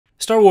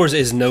Star Wars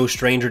is no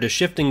stranger to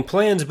shifting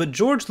plans, but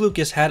George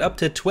Lucas had up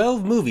to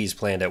 12 movies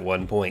planned at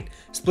one point,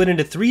 split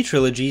into 3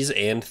 trilogies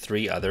and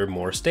 3 other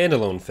more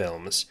standalone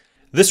films.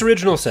 This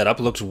original setup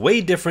looks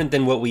way different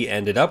than what we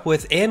ended up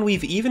with, and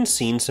we've even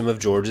seen some of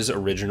George's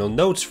original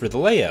notes for the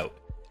layout.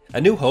 A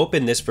New Hope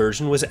in this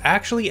version was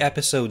actually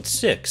Episode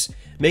 6,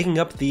 making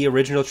up the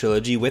original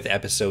trilogy with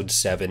Episodes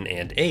 7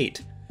 and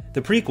 8.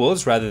 The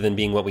prequels, rather than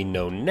being what we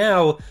know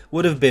now,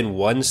 would have been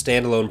one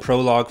standalone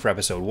prologue for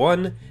Episode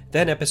 1,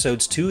 then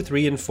Episodes 2,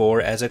 3, and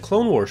 4 as a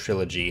Clone Wars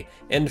trilogy,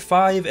 and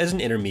 5 as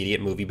an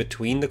intermediate movie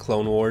between the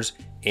Clone Wars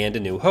and A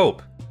New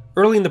Hope.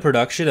 Early in the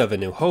production of A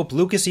New Hope,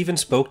 Lucas even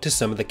spoke to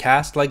some of the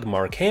cast like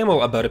Mark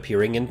Hamill about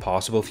appearing in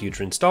possible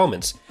future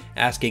installments,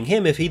 asking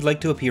him if he'd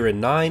like to appear in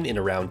 9 in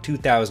around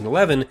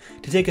 2011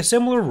 to take a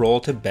similar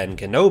role to Ben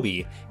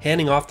Kenobi,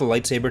 handing off the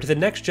lightsaber to the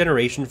next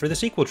generation for the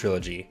sequel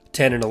trilogy.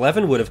 10 and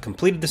 11 would have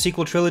completed the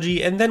sequel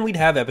trilogy, and then we'd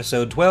have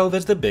Episode 12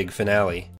 as the big finale.